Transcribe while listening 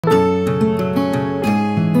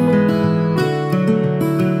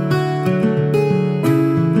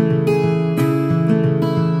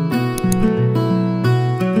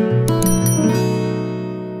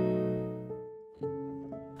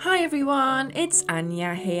it's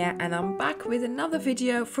Anya here and I'm back with another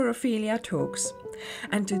video for Ophelia Talks.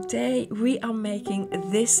 And today we are making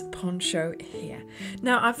this poncho here.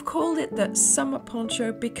 Now I've called it the summer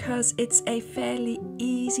poncho because it's a fairly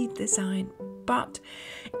easy design, but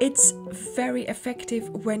it's very effective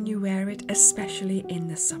when you wear it, especially in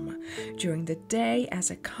the summer. During the day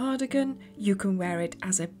as a cardigan, you can wear it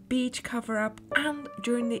as a beach cover-up, and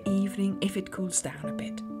during the evening if it cools down a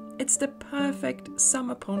bit. It's the perfect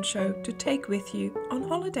summer poncho to take with you on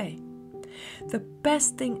holiday. The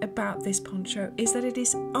best thing about this poncho is that it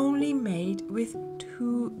is only made with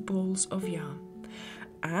 2 balls of yarn,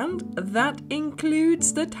 and that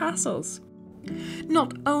includes the tassels.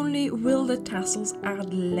 Not only will the tassels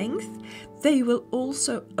add length, they will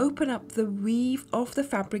also open up the weave of the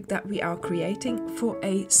fabric that we are creating for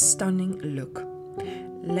a stunning look.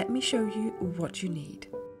 Let me show you what you need.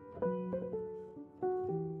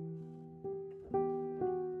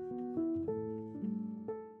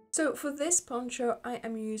 So for this poncho I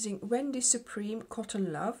am using Wendy Supreme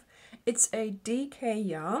Cotton Love. It's a DK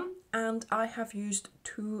yarn and I have used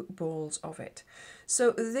 2 balls of it.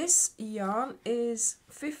 So this yarn is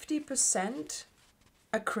 50%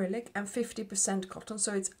 acrylic and 50% cotton,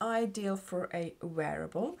 so it's ideal for a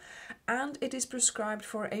wearable, and it is prescribed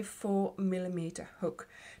for a 4mm hook.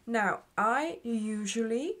 Now I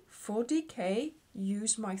usually for DK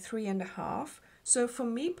use my 3.5. So for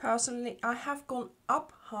me personally, I have gone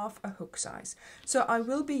up half a hook size. So I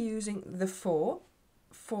will be using the 4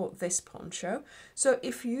 for this poncho. So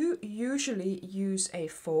if you usually use a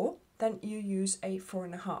 4, then you use a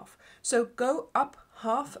 4.5. So go up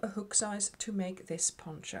half a hook size to make this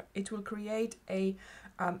poncho. It will create a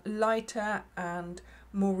lighter and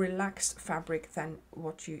more relaxed fabric than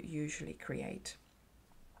what you usually create.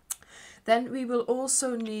 Then we will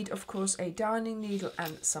also need, of course, a darning needle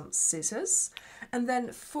and some scissors. And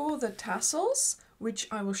then for the tassels, which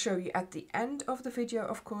I will show you at the end of the video,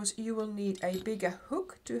 of course, you will need a bigger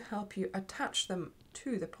hook to help you attach them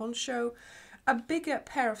to the poncho, a bigger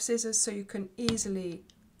pair of scissors so you can easily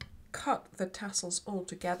cut the tassels all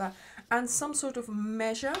together, and some sort of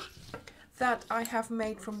measure that I have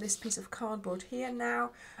made from this piece of cardboard here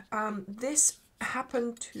now. This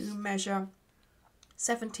happened to measure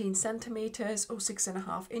 17 centimeters or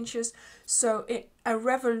 6.5 inches, so a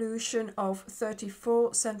revolution of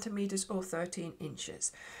 34 centimeters or 13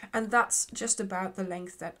 inches, and that's just about the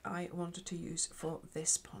length that I wanted to use for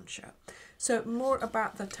this poncho. So more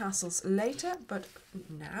about the tassels later, but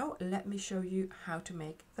now let me show you how to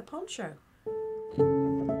make the poncho.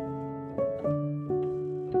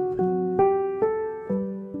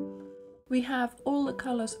 We have all the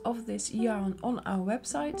colors of this yarn on our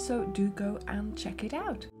website, so do go and check it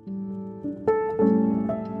out.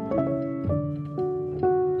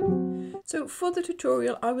 So for the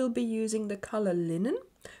tutorial I will be using the color linen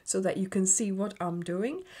so that you can see what I'm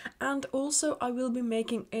doing, and also I will be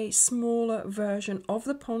making a smaller version of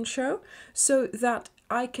the poncho so that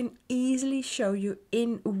I can easily show you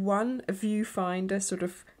in one viewfinder sort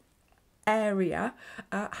of area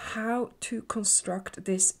how to construct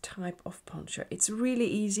this type of poncho. It's really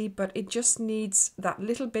easy, but it just needs that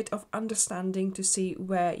little bit of understanding to see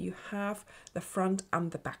where you have the front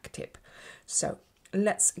and the back tip. So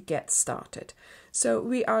let's get started. So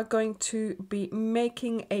we are going to be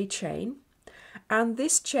making a chain, and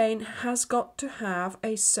this chain has got to have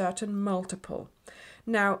a certain multiple.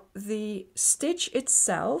 Now the stitch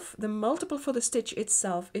itself, the multiple for the stitch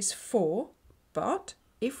itself is 4, but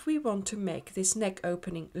if we want to make this neck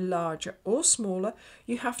opening larger or smaller,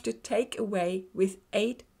 you have to take away with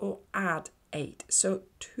 8 or add 8. So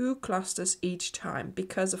 2 clusters each time,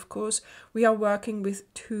 because of course we are working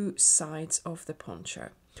with 2 sides of the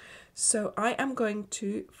poncho. So I am going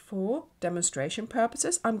to, for demonstration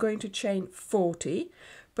purposes, I'm going to chain 40,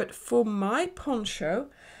 but for my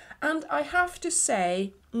poncho, and I have to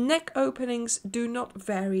say neck openings do not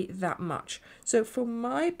vary that much. So for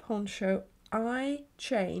my poncho I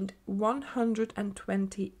chained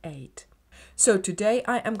 128. So today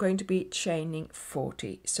I am going to be chaining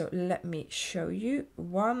 40. So let me show you.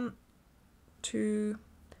 1, 2,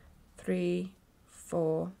 3,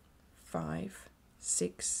 4, 5,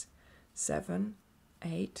 6, 7,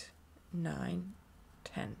 8, 9,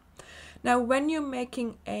 10. Now when you're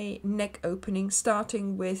making a neck opening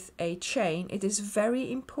starting with a chain, it is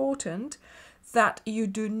very important that you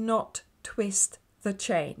do not twist the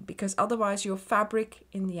chain, because otherwise your fabric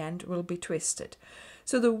in the end will be twisted.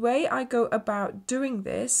 So the way I go about doing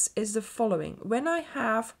this is the following. When I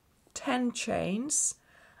have 10 chains,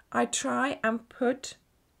 I try and put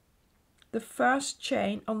the first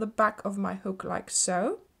chain on the back of my hook like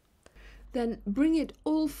so. Then bring it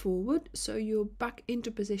all forward so you're back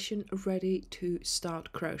into position, ready to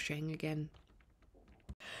start crocheting again.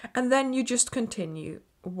 And then you just continue.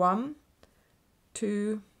 1,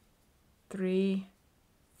 2, 3,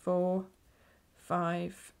 4,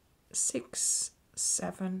 5, 6,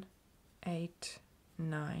 7, 8,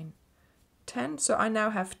 9, 10. So I now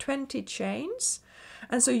have 20 chains.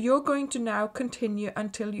 And so you're going to now continue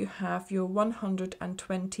until you have your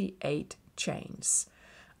 128 chains.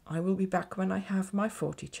 I will be back when I have my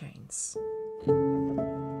 40 chains.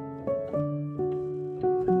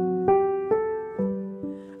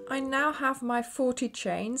 I now have my 40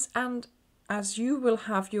 chains, and as you will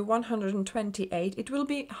have your 128, it will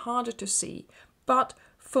be harder to see. But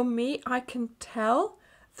for me, I can tell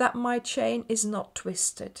that my chain is not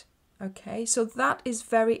twisted. Okay, so that is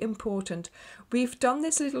very important. We've done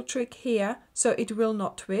this little trick here so it will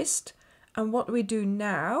not twist. And what we do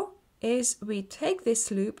now is we take this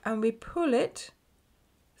loop and we pull it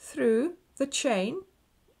through the chain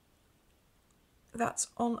that's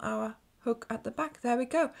on our hook at the back. There we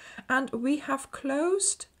go. And we have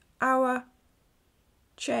closed our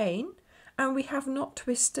chain and we have not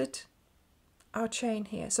twisted our chain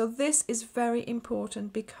here. So this is very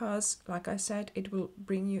important because, like I said, it will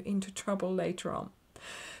bring you into trouble later on.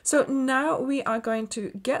 So now we are going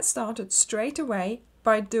to get started straight away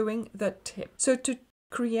by doing the tip. So to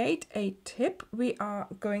create a tip, we are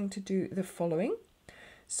going to do the following.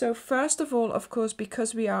 So first of all, of course,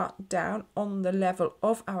 because we are down on the level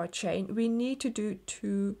of our chain, we need to do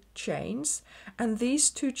 2 chains, and these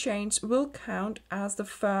 2 chains will count as the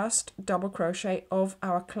first double crochet of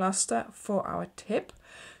our cluster for our tip.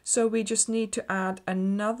 So we just need to add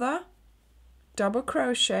another double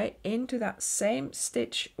crochet into that same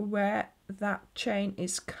stitch where that chain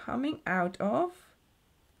is coming out of.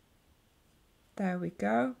 There we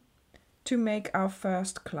go, to make our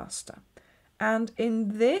first cluster. And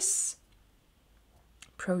in this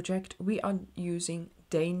project, we are using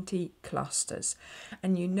dainty clusters.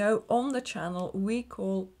 And you know, on the channel, we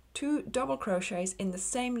call 2 double crochets in the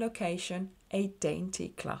same location a dainty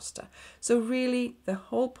cluster. So really, the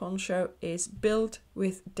whole poncho is built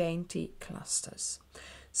with dainty clusters.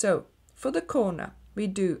 So for the corner, we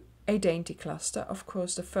do a dainty cluster. Of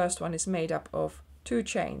course, the first one is made up of 2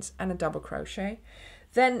 chains and a double crochet.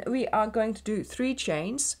 Then we are going to do 3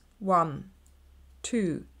 chains, 1,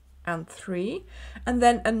 2 and 3, and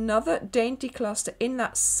then another dainty cluster in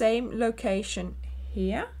that same location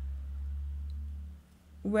here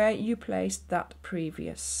where you placed that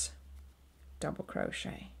previous double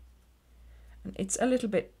crochet. And it's a little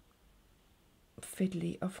bit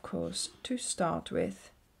fiddly, of course, to start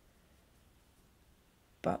with,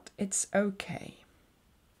 but it's okay.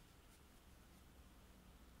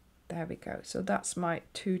 There we go. So that's my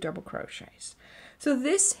 2 double crochets. So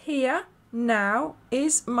this here now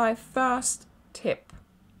is my first tip.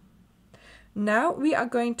 Now we are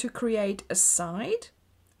going to create a side,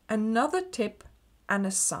 another tip and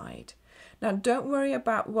a side. Now don't worry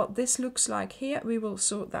about what this looks like here. We will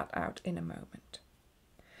sort that out in a moment.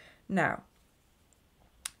 Now,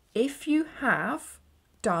 if you have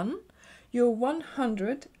done your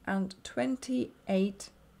 128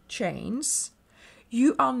 chains,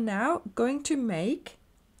 you are now going to make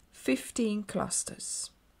 15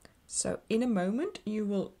 clusters. So in a moment, you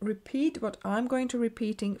will repeat what I'm going to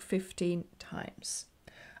repeating 15 times.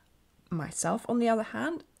 Myself, on the other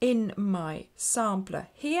hand, in my sampler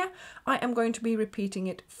here, I am going to be repeating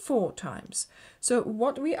it 4 times. So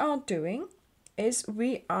what we are doing is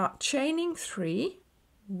we are chaining 3,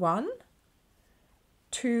 1,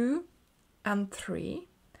 2, and 3.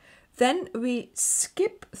 Then we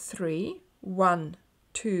skip 3, 1,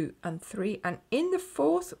 2, and 3. And in the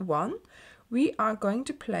 4th one, we are going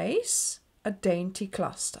to place a dainty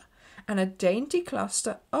cluster. And a dainty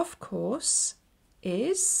cluster, of course,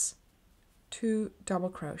 is 2 double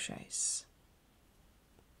crochets.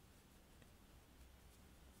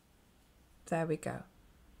 There we go.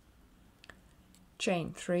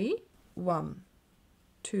 Chain 3, 1,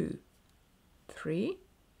 2, 3.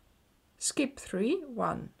 Skip 3,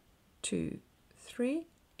 1, 2, 3.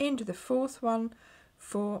 Into the 4th one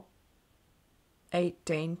for a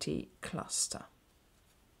dainty cluster.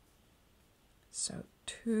 So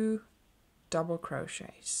 2 double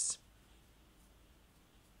crochets.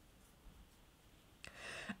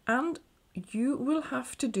 And you will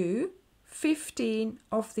have to do 15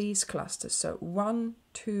 of these clusters. So 1,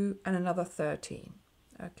 2, and another 13.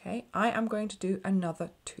 Okay, I am going to do another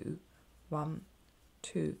 2. 1,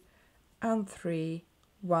 2, and 3.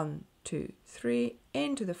 1, 2, 3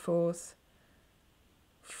 into the 4th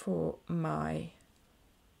for my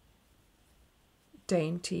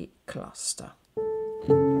dainty cluster.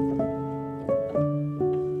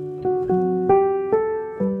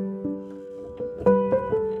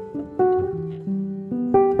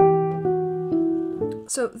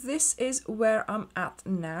 So this is where I'm at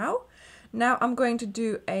now. Now I'm going to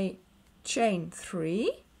do a chain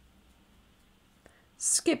 3,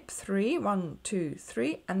 skip 3, 1, 2,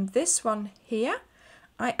 3, and this one here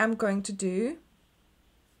I am going to do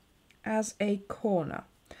as a corner,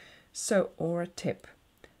 so, or a tip.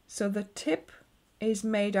 So the tip is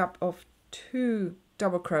made up of 2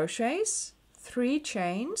 double crochets, 3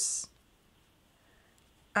 chains,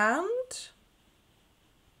 and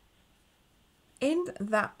in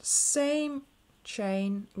that same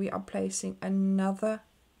chain we are placing another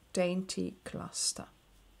dainty cluster.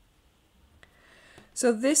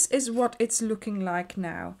 So this is what it's looking like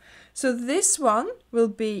now. So this one will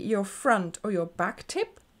be your front or your back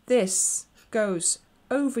tip. This goes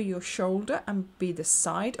over your shoulder and be the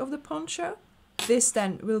side of the poncho. This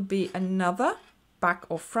then will be another back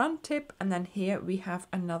or front tip, and then here we have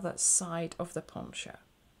another side of the poncho.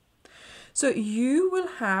 So you will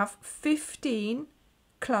have 15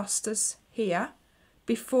 clusters here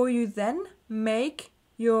before you then make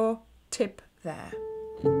your tip there.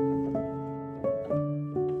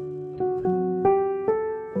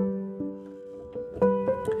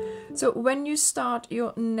 So when you start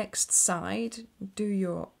your next side, do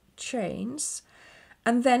your chains,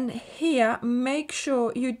 and then here make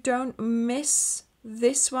sure you don't miss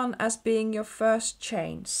this one as being your first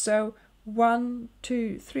chain. So 1,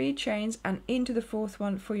 2, 3 chains and into the 4th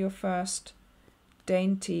one for your first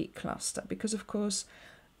dainty cluster, because of course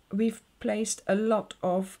we've placed a lot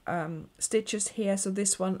of stitches here, so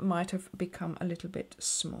this one might have become a little bit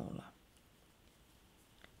smaller.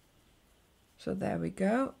 So there we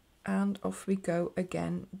go, and off we go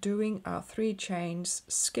again, doing our 3 chains,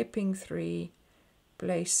 skipping 3,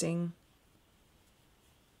 placing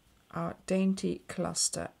our dainty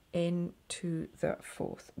cluster into the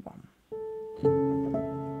 4th one.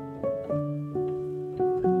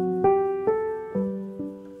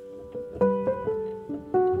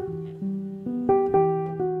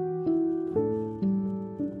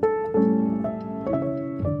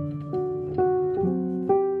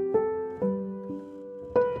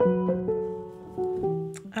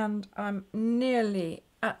 And I'm nearly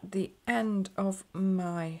at the end of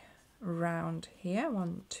my round here,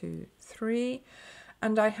 1, 2, 3,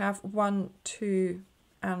 and I have 1, 2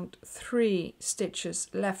 and 3 stitches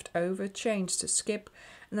left over, chains to skip,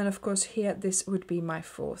 and then of course here this would be my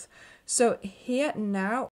 4th. So here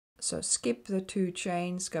now, so skip the 2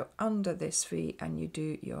 chains, go under this V, and you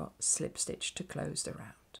do your slip stitch to close the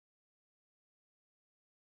round.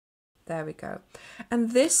 There we go.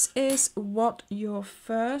 And this is what your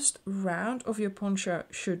first round of your poncho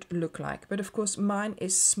should look like. But of course mine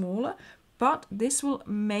is smaller, but this will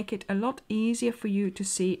make it a lot easier for you to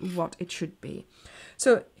see what it should be.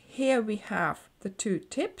 So here we have the 2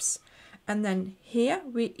 tips, and then here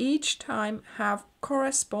we each time have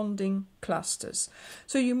corresponding clusters.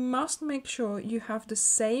 So you must make sure you have the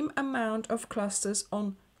same amount of clusters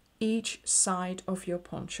on each side of your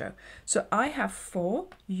poncho. So I have 4,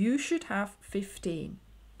 you should have 15.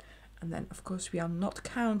 And then of course we are not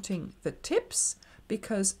counting the tips,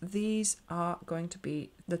 because these are going to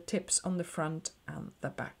be the tips on the front and the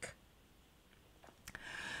back.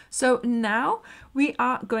 So now we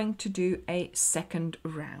are going to do a second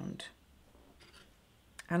round.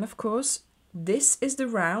 And of course this is the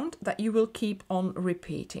round that you will keep on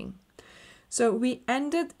repeating. So we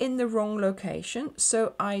ended in the wrong location,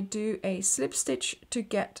 so I do a slip stitch to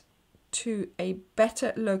get to a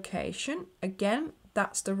better location. Again,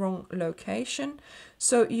 that's the wrong location,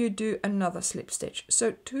 so you do another slip stitch.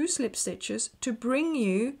 So 2 slip stitches to bring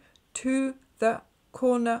you to the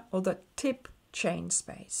corner or the tip chain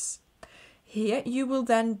space. Here you will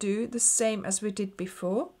then do the same as we did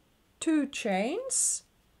before, 2 chains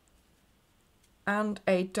and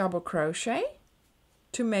a double crochet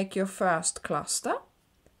to make your first cluster,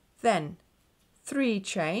 then 3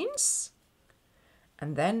 chains,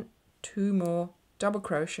 and then 2 more double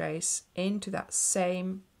crochets into that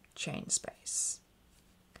same chain space.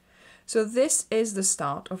 So this is the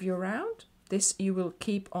start of your round. This you will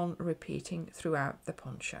keep on repeating throughout the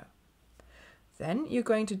poncho. Then you're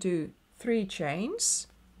going to do 3 chains,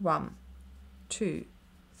 1, 2,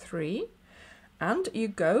 3, and you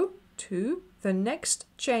go to the next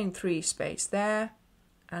chain 3 space there,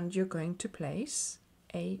 and you're going to place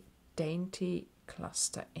a dainty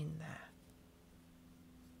cluster in there.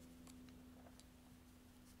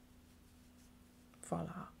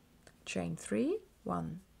 Voila. Chain 3,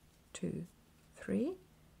 1, 2, 3,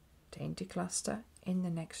 dainty cluster in the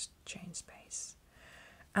next chain space.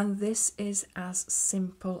 And this is as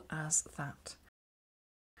simple as that.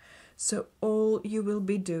 So all you will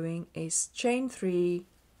be doing is chain 3,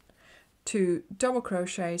 2 double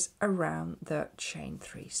crochets around the chain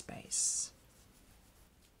 3 space.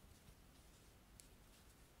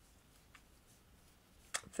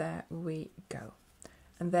 There we go.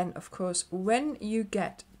 And then of course when you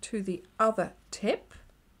get to the other tip,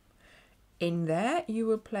 in there you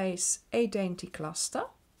will place a dainty cluster,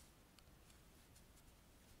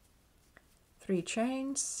 3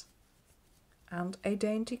 chains and a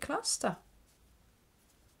dainty cluster.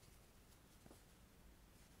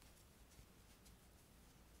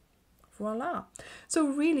 Voila! So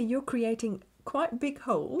really you're creating quite big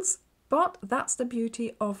holes, but that's the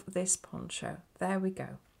beauty of this poncho. There we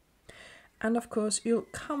go. And of course you'll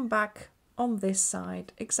come back on this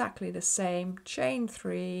side exactly the same, chain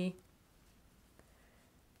 3,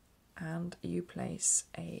 and you place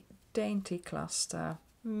a dainty cluster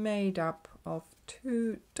made up of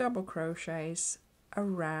 2 double crochets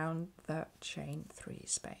around the chain 3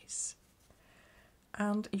 space.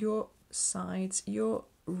 And your sides, your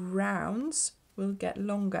rounds will get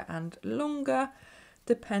longer and longer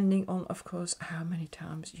depending on, of course, how many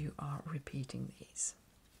times you are repeating these.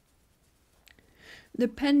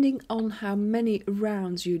 Depending on how many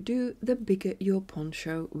rounds you do, the bigger your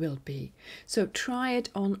poncho will be. So try it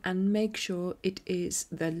on and make sure it is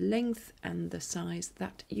the length and the size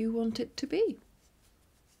that you want it to be.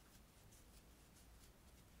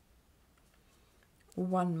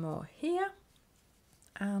 One more here,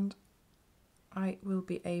 and I will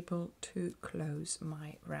be able to close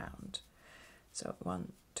my round. So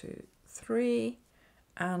 1, 2, 3.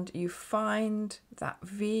 And you find that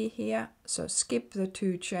V here, so skip the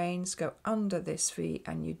 2 chains, go under this V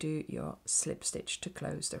and you do your slip stitch to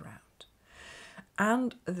close the round.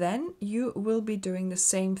 And then you will be doing the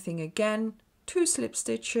same thing again, 2 slip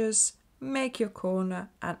stitches, make your corner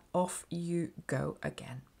and off you go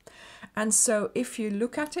again. And so if you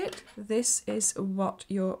look at it, this is what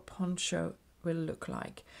your poncho will look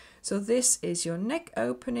like. So this is your neck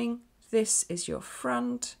opening, this is your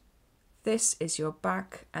front, this is your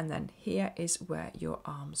back, and then here is where your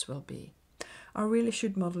arms will be. I really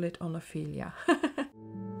should model it on Ophelia.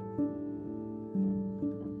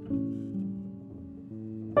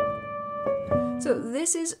 So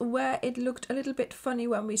this is where it looked a little bit funny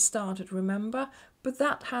when we started, remember? But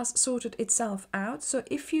that has sorted itself out. So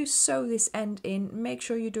if you sew this end in, make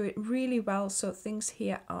sure you do it really well so things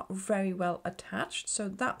here are very well attached. So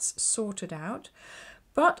that's sorted out.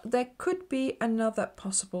 But there could be another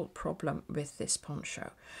possible problem with this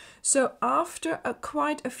poncho. So after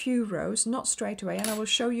quite a few rows, not straight away, and I will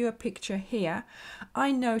show you a picture here,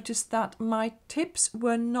 I noticed that my tips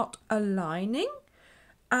were not aligning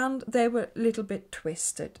and they were a little bit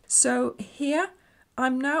twisted. So here,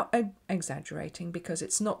 I'm now exaggerating because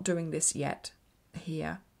it's not doing this yet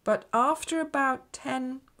here. But after about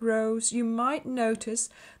 10 rows, you might notice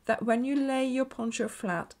that when you lay your poncho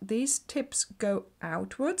flat, these tips go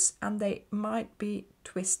outwards and they might be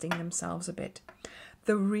twisting themselves a bit.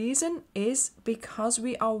 The reason is because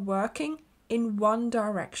we are working in one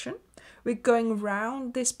direction. We're going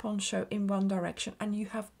round this poncho in one direction and you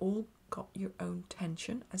have all got your own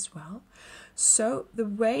tension as well. So the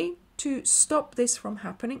way to stop this from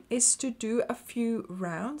happening is to do a few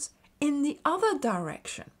rounds in the other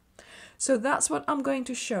direction. So that's what I'm going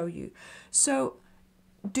to show you. So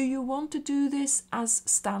do you want to do this as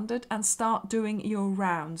standard and start doing your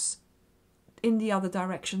rounds in the other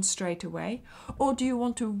direction straight away? Or do you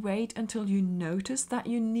want to wait until you notice that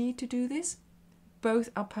you need to do this? Both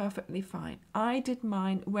are perfectly fine. I did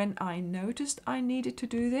mine when I noticed I needed to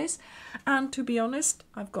do this. And to be honest,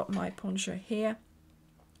 I've got my poncho here.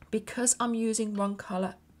 Because I'm using one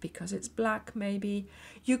color, because it's black maybe,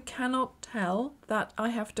 you cannot tell that I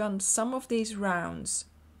have done some of these rounds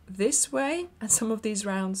this way and some of these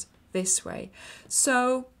rounds this way.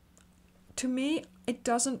 So to me it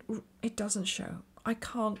doesn't show. I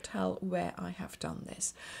can't tell where I have done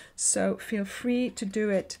this. So feel free to do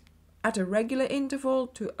it at a regular interval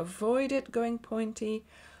to avoid it going pointy,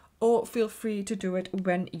 or feel free to do it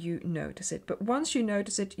when you notice it. But once you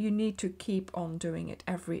notice it, you need to keep on doing it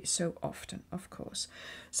every so often, of course.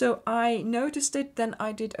 So I noticed it, then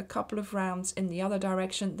I did a couple of rounds in the other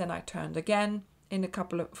direction, then I turned again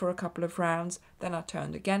for a couple of rounds, then I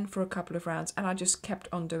turned again for a couple of rounds, and I just kept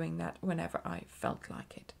on doing that whenever I felt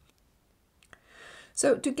like it.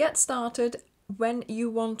 So to get started, when you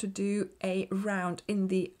want to do a round in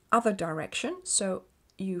the other direction, so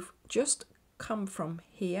you've just come from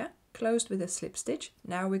here, closed with a slip stitch.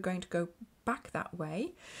 Now we're going to go back that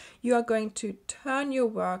way, you are going to turn your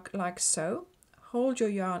work like so, hold your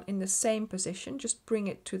yarn in the same position, just bring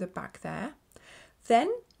it to the back there.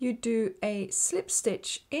 Then you do a slip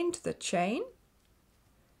stitch into the chain.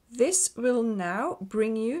 This will now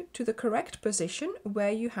bring you to the correct position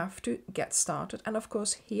where you have to get started. And of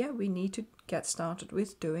course here we need to get started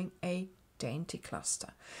with doing a dainty cluster.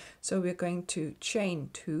 So we're going to chain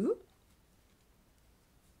 2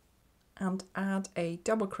 and add a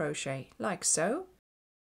double crochet like so.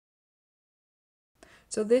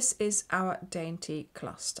 So this is our dainty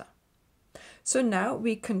cluster. So now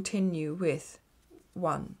we continue with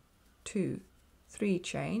 1, 2, 3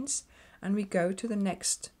 chains, and we go to the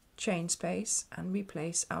next chain space and we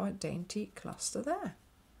place our dainty cluster there.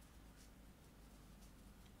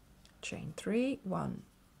 Chain 3, 1,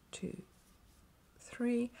 2,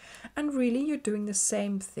 3, and really you're doing the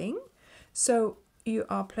same thing. So you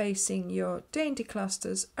are placing your dainty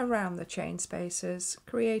clusters around the chain spaces,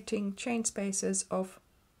 creating chain spaces of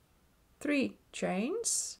 3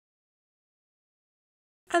 chains,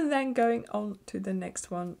 and then going on to the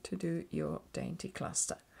next one to do your dainty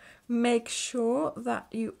cluster. Make sure that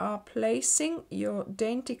you are placing your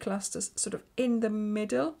dainty clusters sort of in the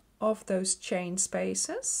middle of those chain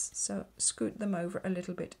spaces, so scoot them over a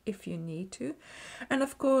little bit if you need to. And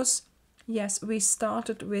of course, yes, we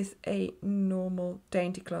started with a normal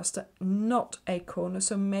dainty cluster, not a corner,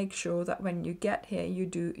 so make sure that when you get here you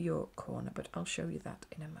do your corner, but I'll show you that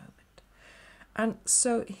in a moment. And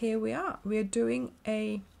so here we are, we're doing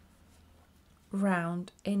a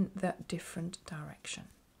round in the different direction.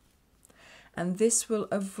 And this will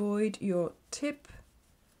avoid your tip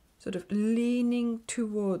sort of leaning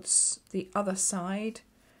towards the other side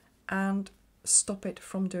and stop it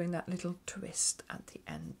from doing that little twist at the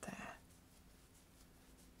end there.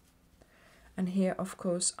 And here, of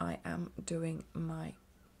course, I am doing my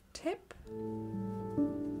tip.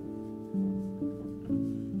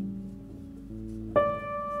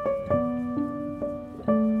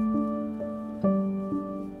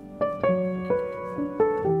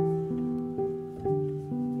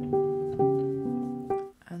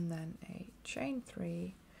 Chain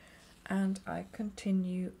 3, and I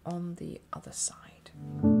continue on the other side.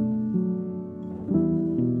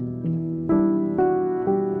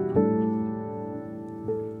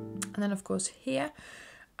 And then of course here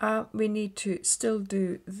we need to still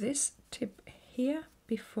do this tip here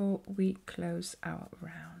before we close our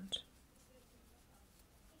round.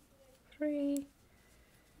 3,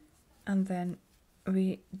 and then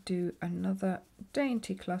we do another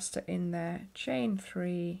dainty cluster in there, chain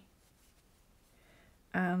 3,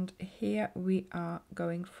 and here we are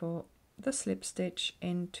going for the slip stitch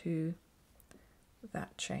into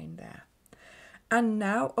that chain there. And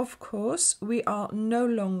now of course we are no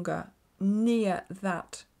longer near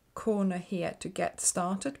that corner here to get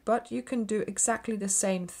started, but you can do exactly the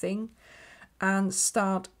same thing and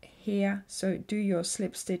start here. So do your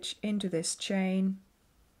slip stitch into this chain,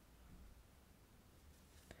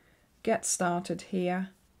 get started here,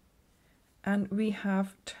 and we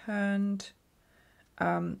have turned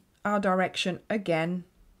our direction again.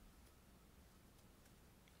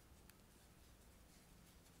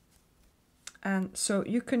 And so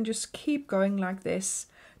you can just keep going like this,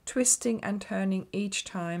 twisting and turning each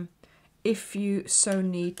time if you so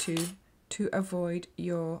need to avoid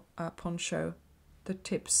your poncho, the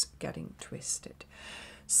tips getting twisted.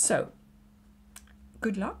 So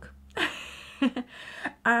good luck.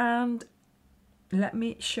 And let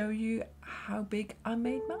me show you how big I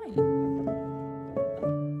made mine.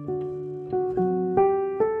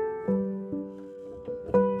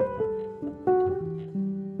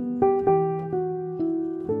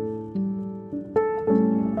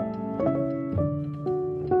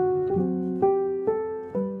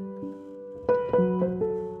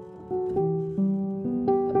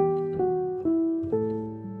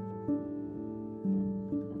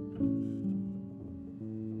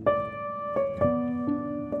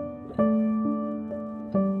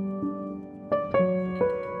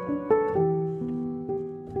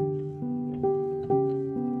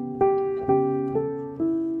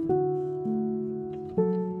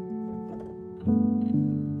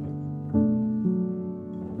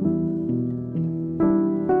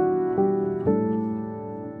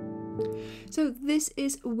 So this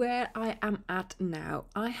is where I am at now.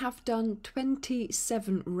 I have done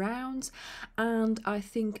 27 rounds and I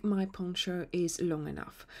think my poncho is long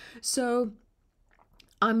enough. So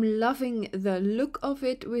I'm loving the look of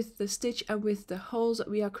it with the stitch and with the holes that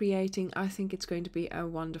we are creating. I think it's going to be a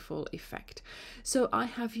wonderful effect. So I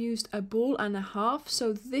have used a ball and a half.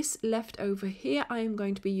 So this left over here I am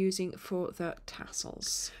going to be using for the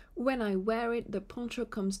tassels. When I wear it, the poncho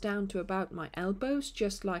comes down to about my elbows,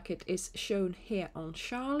 just like it is shown here on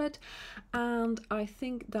Charlotte. And I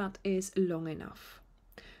think that is long enough.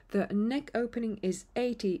 The neck opening is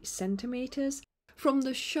 80 centimeters. From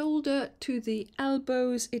the shoulder to the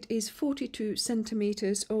elbows, it is 42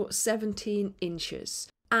 centimeters or 17 inches.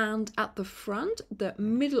 And at the front, the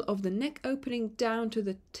middle of the neck opening down to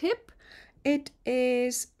the tip, it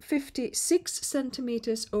is 56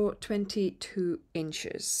 centimeters or 22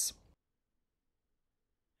 inches.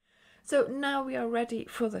 So now we are ready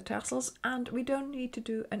for the tassels, and we don't need to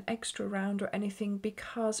do an extra round or anything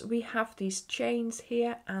because we have these chains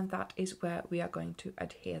here, and that is where we are going to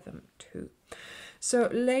adhere them to. So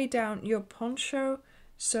lay down your poncho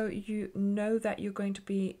so you know that you're going to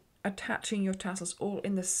be attaching your tassels all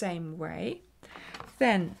in the same way.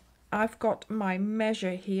 Then I've got my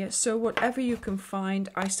measure here, so whatever you can find.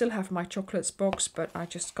 I still have my chocolates box, but I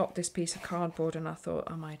just got this piece of cardboard and I thought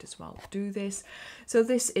I might as well do this. So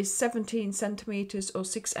this is 17 centimeters or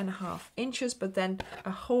 6.5 inches, but then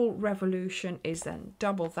a whole revolution is then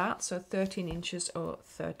double that, so 13 inches or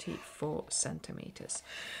 34 centimeters.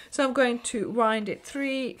 So I'm going to wind it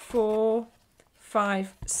 3, 4,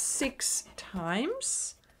 5, 6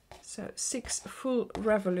 times, so 6 full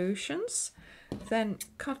revolutions. Then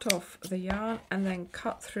cut off the yarn and then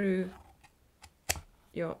cut through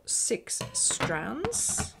your 6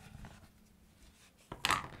 strands.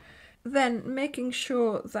 Then making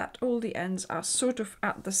sure that all the ends are sort of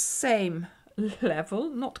at the same level,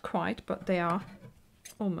 not quite, but they are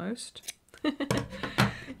almost.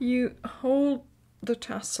 You hold the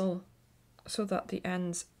tassel so that the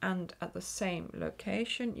ends end at the same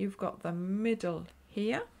location. You've got the middle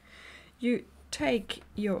here. You take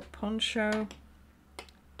your poncho,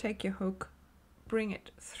 take your hook, bring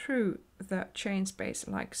it through the chain space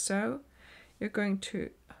like so. You're going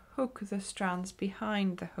to hook the strands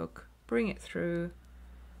behind the hook, bring it through,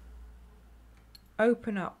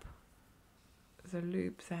 open up the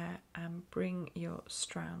loop there and bring your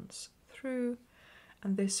strands through,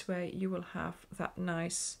 and this way you will have that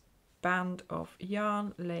nice band of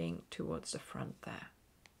yarn laying towards the front there.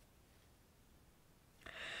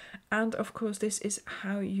 And of course this is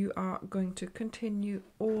how you are going to continue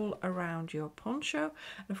all around your poncho.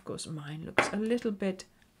 And of course mine looks a little bit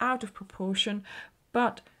out of proportion,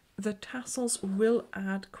 but the tassels will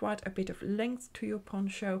add quite a bit of length to your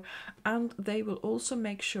poncho, and they will also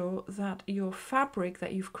make sure that your fabric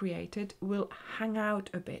that you've created will hang out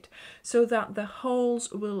a bit, so that the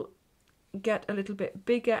holes will get a little bit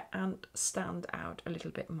bigger and stand out a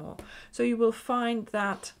little bit more. So you will find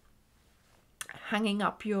that hanging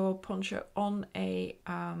up your poncho on a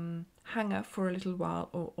hanger for a little while,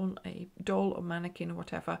 or on a doll or mannequin or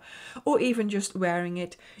whatever, or even just wearing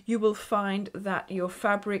it, you will find that your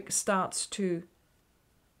fabric starts to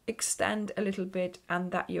extend a little bit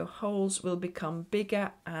and that your holes will become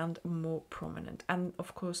bigger and more prominent. And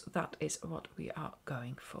of course that is what we are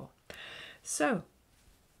going for. So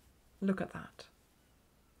look at that.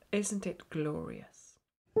 Isn't it glorious?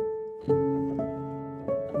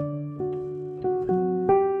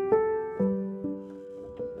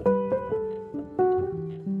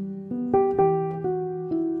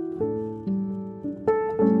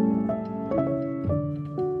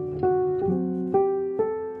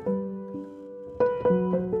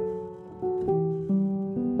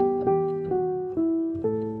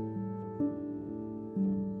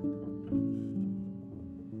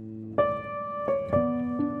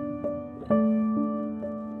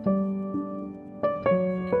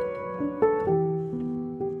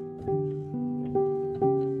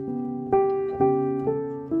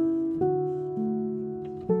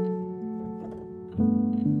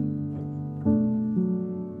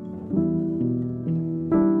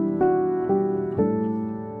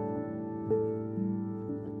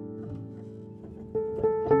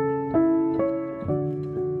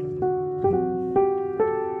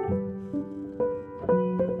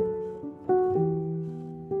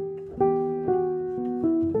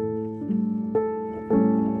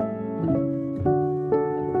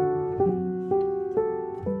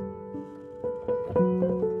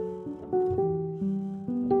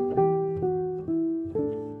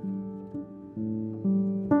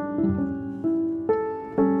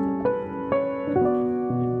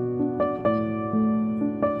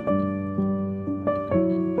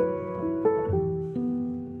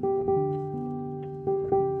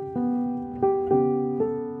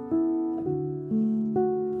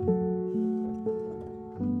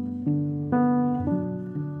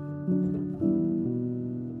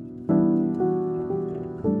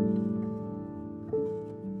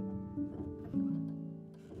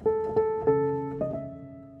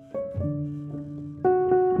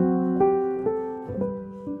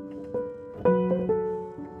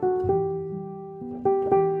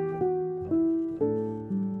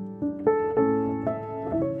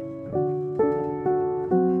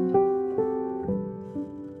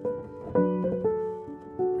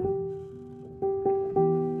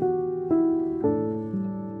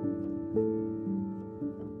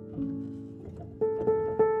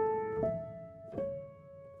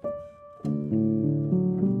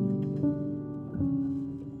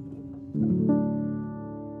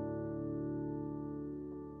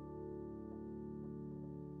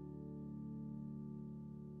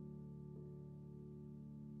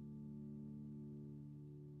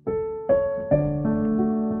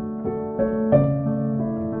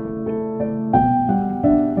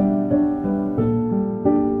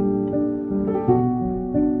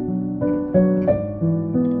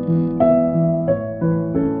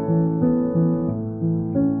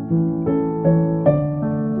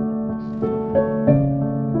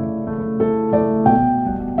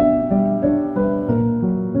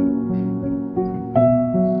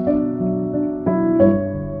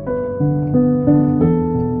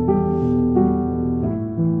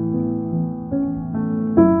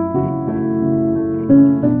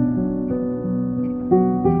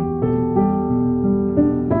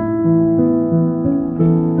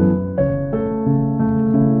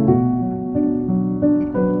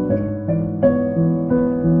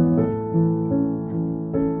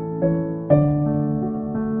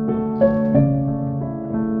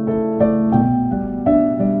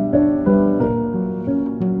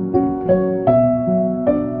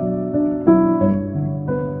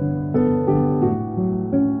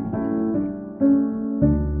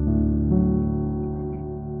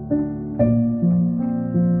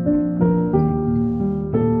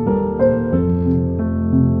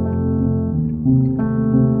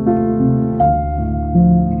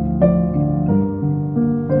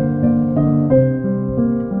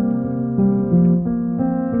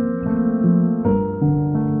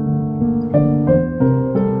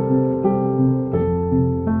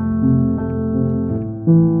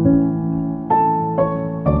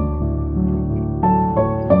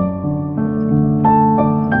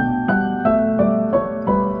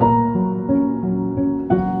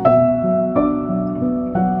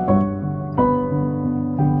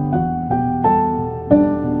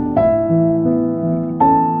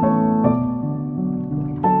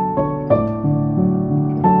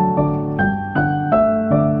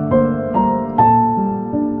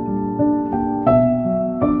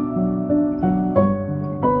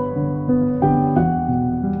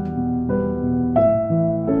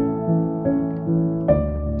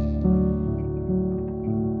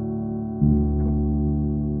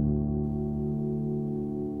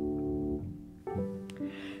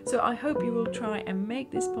 So I hope you will try and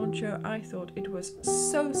make this poncho. I thought it was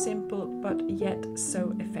so simple but yet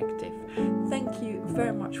so effective. Thank you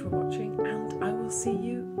very much for watching, and I will see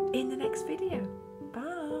you in the next video.